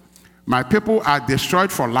 4:6. My people are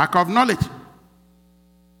destroyed for lack of knowledge.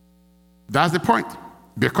 That's the point.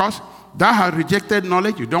 Because thou hast rejected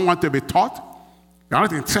knowledge, you don't want to be taught. You're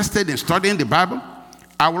not interested in studying the Bible.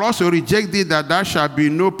 I will also reject thee, that thou shalt be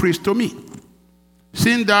no priest to me.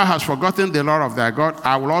 Seeing thou hast forgotten the law of thy God,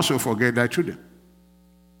 I will also forget thy children.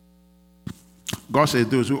 God says,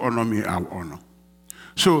 those who honor me, I will honor.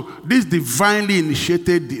 So this divinely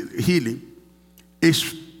initiated healing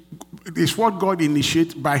is what God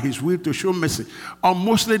initiates by his will to show mercy on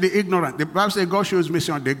mostly the ignorant. The Bible says God shows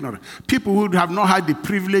mercy on the ignorant. People who have not had the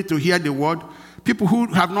privilege to hear the word, people who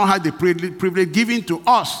have not had the privilege given to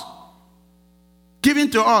us,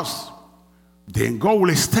 then God will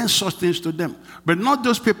extend such things to them. But not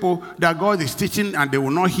those people that God is teaching and they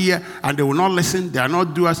will not hear and they will not listen, they are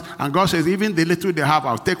not doers. And God says, even the little they have,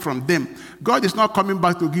 I'll take from them. God is not coming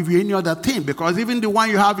back to give you any other thing, because even the one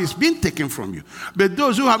you have is being taken from you. But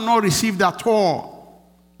those who have not received at all,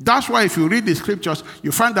 That's why if you read the scriptures,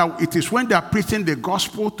 you find that it is when they are preaching the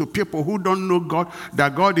gospel to people who don't know God,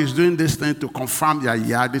 that God is doing this thing to confirm that,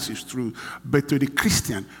 yeah, this is true. But to the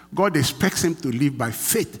Christian, God expects him to live by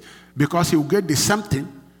faith, because he will get the same thing,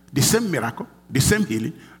 the same miracle, the same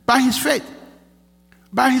healing, by his faith.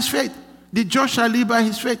 By his faith. The just shall live by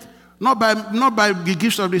his faith. Not by the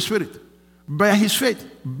gifts of the Spirit. By his faith.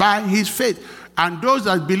 By his faith. And those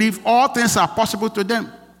that believe, all things are possible to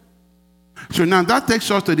them. So now that takes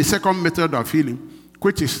us to the second method of healing,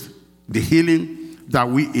 which is the healing that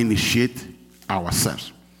we initiate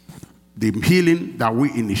ourselves. The healing that we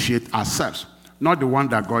initiate ourselves, not the one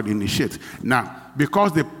that God initiates. Now,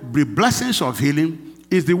 because the blessings of healing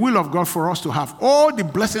is the will of God for us to have all the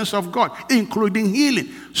blessings of God, including healing.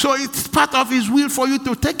 So it's part of his will for you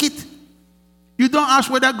to take it. You don't ask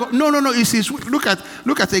whether God... No, it's his will. Look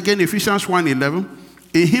at again Ephesians 1:11.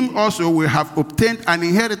 In him also we have obtained an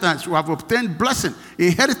inheritance. We have obtained blessing.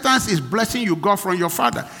 Inheritance is blessing you got from your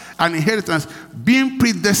father. An inheritance being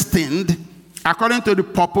predestined according to the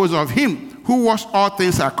purpose of him who works all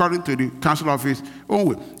things according to the counsel of his own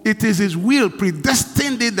will. It is his will,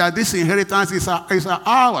 predestined that this inheritance is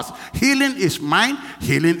ours. Healing is mine.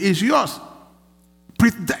 Healing is yours.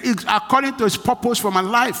 According to his purpose for my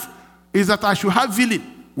life is that I should have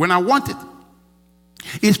healing when I want it.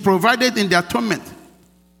 It's provided in the atonement.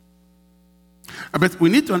 But we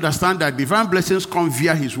need to understand that divine blessings come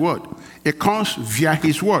via his word. It comes via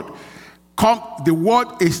his word. The word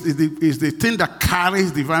is the thing that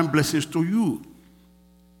carries divine blessings to you.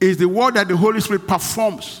 It's the word that the Holy Spirit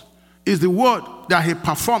performs. It's the word that he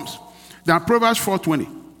performs. Now Proverbs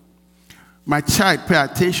 4:20. My child, pay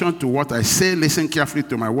attention to what I say. Listen carefully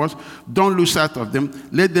to my words. Don't lose sight of them.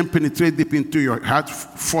 Let them penetrate deep into your heart,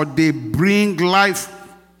 for they bring life.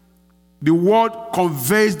 The word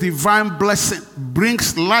conveys divine blessing,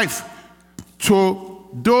 brings life to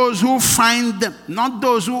those who find them, not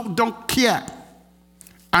those who don't care.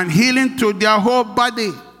 And healing to their whole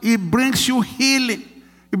body. It brings you healing.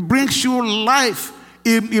 It brings you life.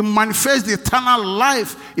 It manifests the eternal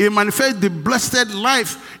life. It manifests the blessed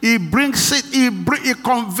life. It brings it. It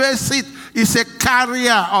conveys it. It's a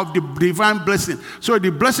carrier of the divine blessing. So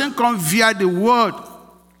the blessing comes via the word.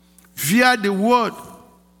 Via the word.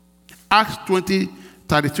 Acts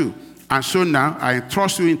 20:32. And so now I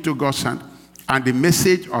entrust you into God's hand and the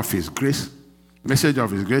message of his grace, which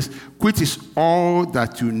is all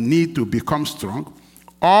that you need to become strong.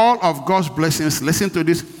 All of God's blessings, listen to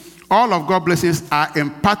this, all of God's blessings are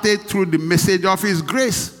imparted through the message of his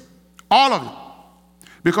grace. All of it.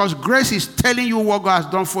 Because grace is telling you what God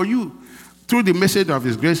has done for you through the message of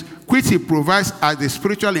his grace, which he provides as the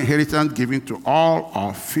spiritual inheritance given to all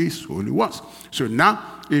of his holy ones. So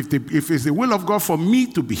now, if it's the will of God for me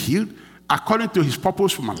to be healed according to his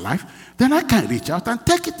purpose for my life, then I can reach out and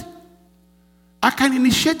take it. I can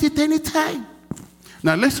initiate it anytime.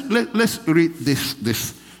 Now let's read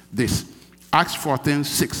this. Acts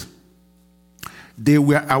 14:6. They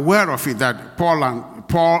were aware of it, that Paul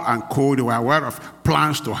and co, they were aware of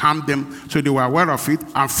plans to harm them. So they were aware of it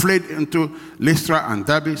and fled into Lystra and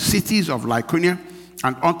Derbe, cities of Lycaonia,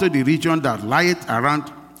 and unto the region that lieth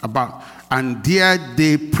around about. And there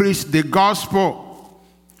they preached the gospel,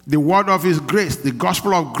 the word of his grace, the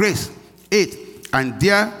gospel of grace. 8. And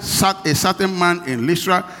there sat a certain man in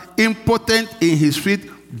Lystra, impotent in his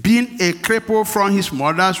feet, being a cripple from his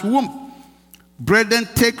mother's womb. Brethren,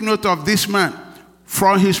 take note of this man.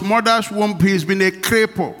 From his mother's womb he has been a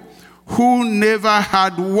cripple, who never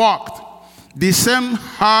had walked. The same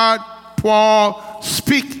heard Paul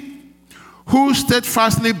speak, who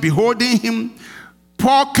steadfastly beholding him.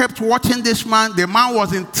 Paul kept watching this man. The man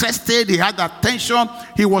was interested. He had attention.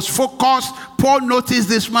 He was focused. Paul noticed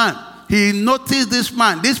this man. He noticed this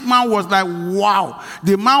man. This man was like, wow.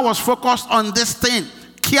 The man was focused on this thing.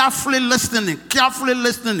 Carefully listening,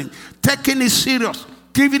 taking it serious,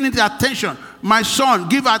 giving it attention. My son,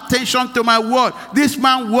 give attention to my word. This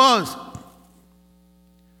man was.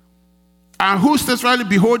 And who steadfastly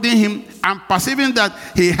beholding him and perceiving that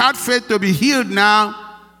he had faith to be healed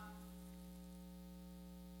now,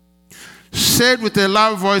 said with a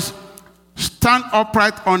loud voice, stand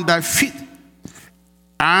upright on thy feet.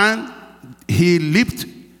 And he leaped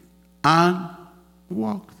and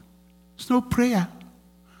walked. There's no prayer.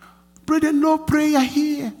 Brother, no prayer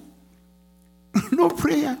here. No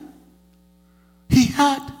prayer. He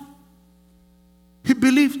had. He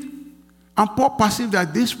believed. And Paul perceived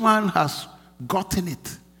that this man has gotten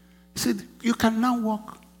it. He said, you can now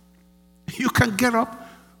walk. You can get up.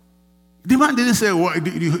 The man didn't say, well,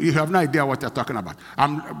 you have no idea what you're talking about.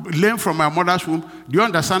 I'm lame from my mother's womb. Do you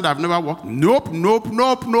understand I've never walked? Nope.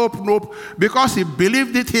 Because he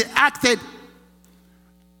believed it, he acted.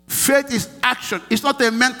 Faith is action. It's not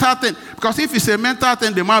a mental thing. Because if it's a mental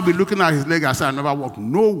thing, the man will be looking at his leg and say, I never walked.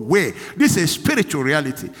 No way. This is a spiritual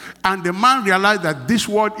reality. And the man realized that this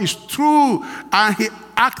word is true. And he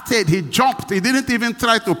acted. He jumped. He didn't even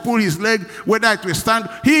try to pull his leg, whether it will stand.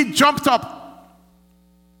 He jumped up.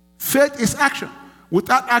 Faith is action.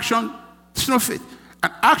 Without action, there's no faith.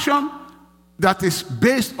 An action that is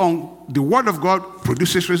based on the word of God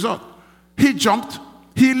produces result. He jumped,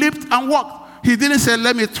 he leaped and walked. He didn't say,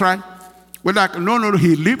 let me try. No,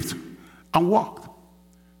 he leaped and walked.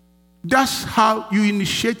 That's how you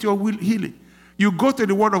initiate your healing. You go to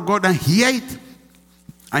the word of God and hear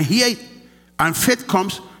it. And faith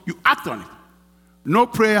comes, you act on it. No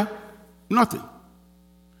prayer, nothing.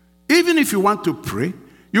 Even if you want to pray,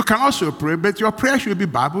 you can also pray, but your prayer should be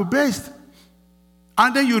Bible-based.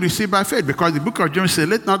 And then you receive by faith, because the book of James says,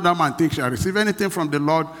 let not that man think shall receive anything from the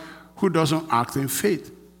Lord who doesn't act in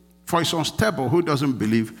faith. For it's unstable who doesn't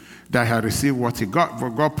believe that he has received what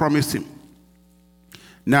God promised him.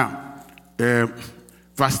 Now,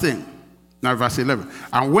 verse 10. Now, verse 11.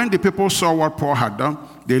 And when the people saw what Paul had done,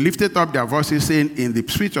 they lifted up their voices, saying in the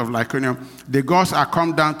speech of Lycaonium, the gods are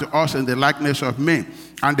come down to us in the likeness of men.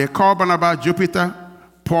 And they called Barnabas Jupiter,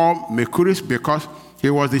 Paul Mercurius, because he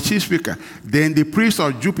was the chief speaker. Then the priest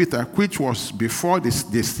of Jupiter, which was before their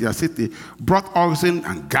city, brought oxen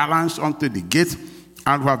and garlands unto the gate,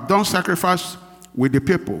 and who have done sacrifice with the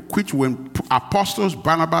people, which when apostles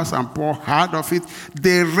Barnabas and Paul heard of it,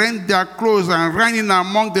 they rent their clothes and ran in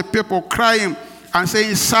among the people, crying and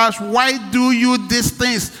saying, sirs, why do you these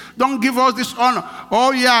things? Don't give us this honor.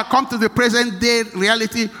 Oh yeah, come to the present day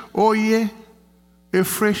reality. Oh yeah, a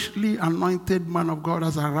freshly anointed man of God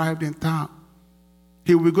has arrived in town.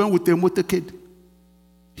 He will be going with a motorcade.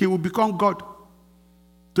 He will become God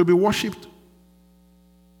to be worshipped.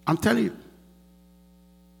 I'm telling you.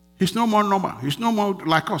 He's no more normal. He's no more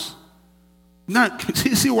like us. Now,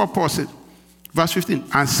 see what Paul said. Verse 15.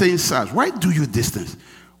 And saying, sirs, why do you these things?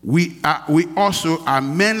 We also are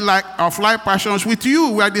men of like passions with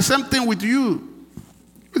you. We are the same thing with you.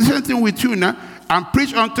 The same thing with you now. And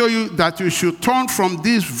preach unto you that you should turn from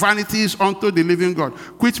these vanities unto the living God,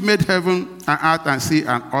 which made heaven and earth and sea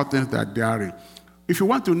and all things that they are in. If you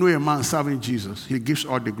want to know a man serving Jesus, he gives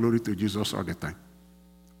all the glory to Jesus all the time.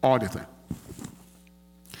 All the time.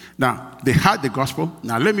 Now, they had the gospel.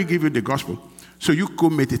 Now, let me give you the gospel. So you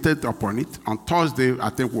could meditate upon it. On Thursday, I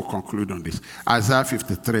think we'll conclude on this. Isaiah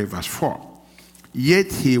 53, verse 4.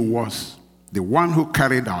 Yet he was the one who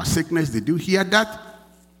carried our sickness. Did you hear that?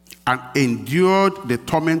 And endured the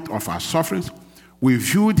torment of our sufferings. We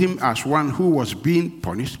viewed him as one who was being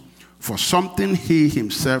punished for something he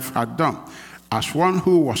himself had done, as one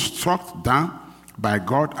who was struck down by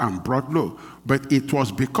God and brought low. But it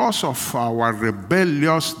was because of our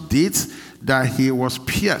rebellious deeds that he was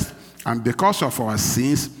pierced, and because of our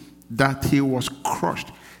sins that he was crushed.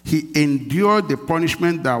 He endured the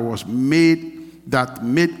punishment that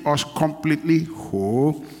made us completely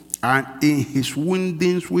whole, and in his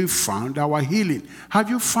woundings we found our healing.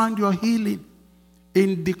 Have you found your healing?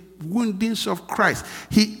 In the woundings of Christ.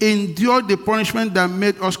 He endured the punishment that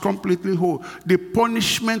made us completely whole. The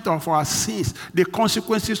punishment of our sins, the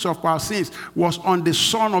consequences of our sins was on the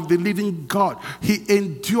Son of the living God. He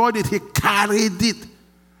endured it. He carried it.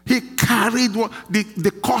 He carried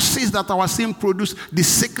the causes that our sin produced, the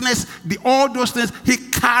sickness, all those things. He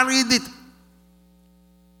carried it.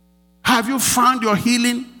 Have you found your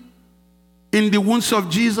healing in the wounds of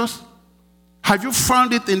Jesus? Have you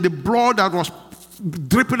found it in the blood that was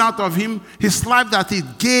dripping out of him, his life that he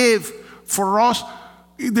gave for us?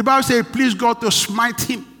 The Bible says, please God to smite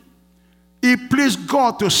him. He pleased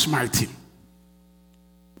God to smite him.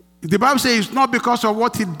 The Bible says it's not because of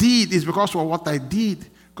what he did, it's because of what I did,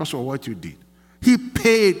 because of what you did. He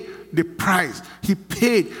paid the price. He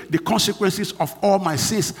paid the consequences of all my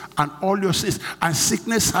sins and all your sins. And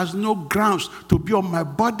sickness has no grounds to be on my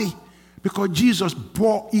body, because Jesus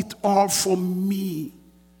bore it all for me.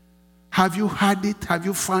 Have you had it? Have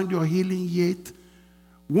you found your healing yet?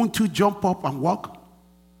 Won't you jump up and walk?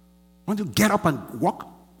 Want to get up and walk?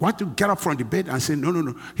 Want to get up from the bed and say,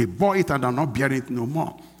 no, he bore it and I'm not bearing it no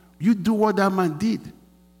more. You do what that man did.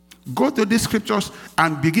 Go to these scriptures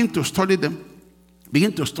and begin to study them.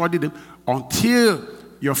 Begin to study them until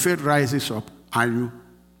your faith rises up and you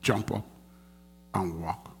jump up and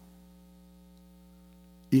walk.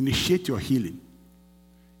 Initiate your healing.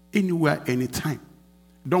 Anywhere, anytime.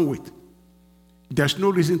 Don't wait. There's no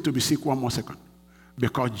reason to be sick one more second.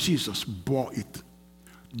 because Jesus bore it.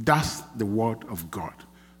 That's the word of God.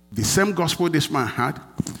 The same gospel this man had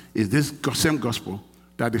is this same gospel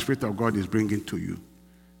that the Spirit of God is bringing to you.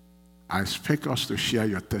 I expect us to share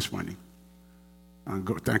your testimony. And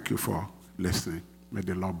God, thank you for listening. May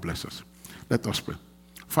the Lord bless us. Let us pray.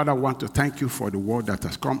 Father, I want to thank you for the word that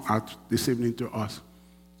has come out this evening to us,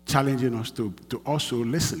 challenging us to also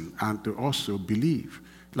listen and to also believe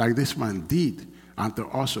like this man did, and to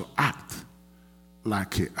also act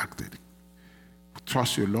like he acted.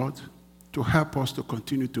 Trust you, Lord, to help us to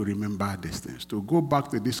continue to remember these things, to go back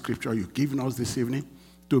to this scripture you've given us this evening,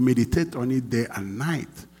 to meditate on it day and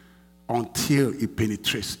night until it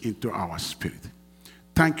penetrates into our spirit.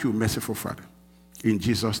 Thank you, merciful Father. In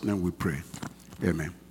Jesus' name we pray. Amen.